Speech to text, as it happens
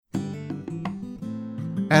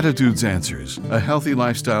Attitudes Answers, a healthy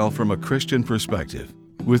lifestyle from a Christian perspective,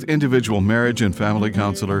 with individual marriage and family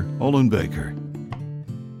counselor Olin Baker.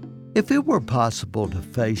 If it were possible to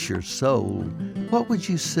face your soul, what would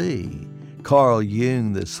you see? Carl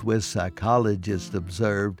Jung, the Swiss psychologist,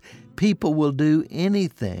 observed, people will do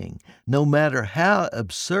anything, no matter how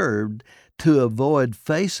absurd, to avoid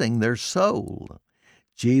facing their soul.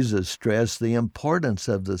 Jesus stressed the importance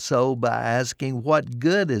of the soul by asking, what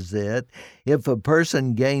good is it if a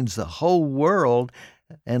person gains the whole world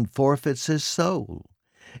and forfeits his soul?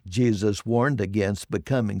 Jesus warned against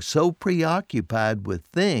becoming so preoccupied with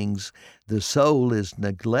things the soul is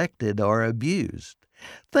neglected or abused.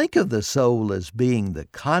 Think of the soul as being the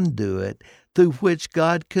conduit through which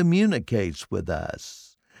God communicates with us.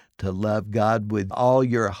 To love God with all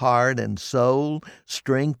your heart and soul,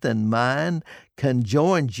 strength and mind,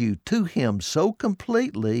 conjoins you to Him so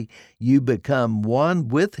completely you become one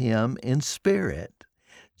with Him in spirit.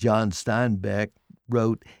 John Steinbeck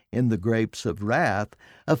wrote in The Grapes of Wrath,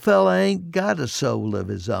 a fella ain't got a soul of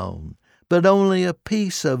his own, but only a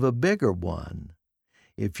piece of a bigger one.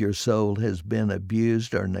 If your soul has been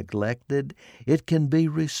abused or neglected, it can be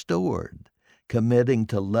restored. Committing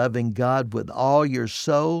to loving God with all your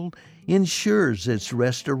soul ensures its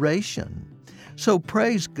restoration. So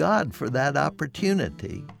praise God for that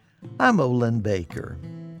opportunity. I'm Olin Baker.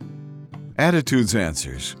 Attitudes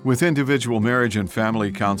Answers with individual marriage and family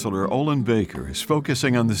counselor Olin Baker is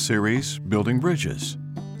focusing on the series Building Bridges.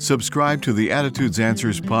 Subscribe to the Attitudes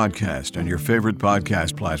Answers podcast on your favorite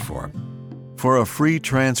podcast platform. For a free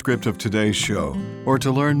transcript of today's show or to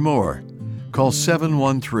learn more, call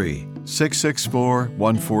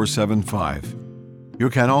 713-664-1475. You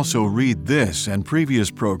can also read this and previous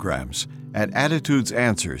programs at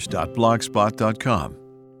attitudesanswers.blogspot.com.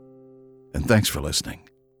 And thanks for listening.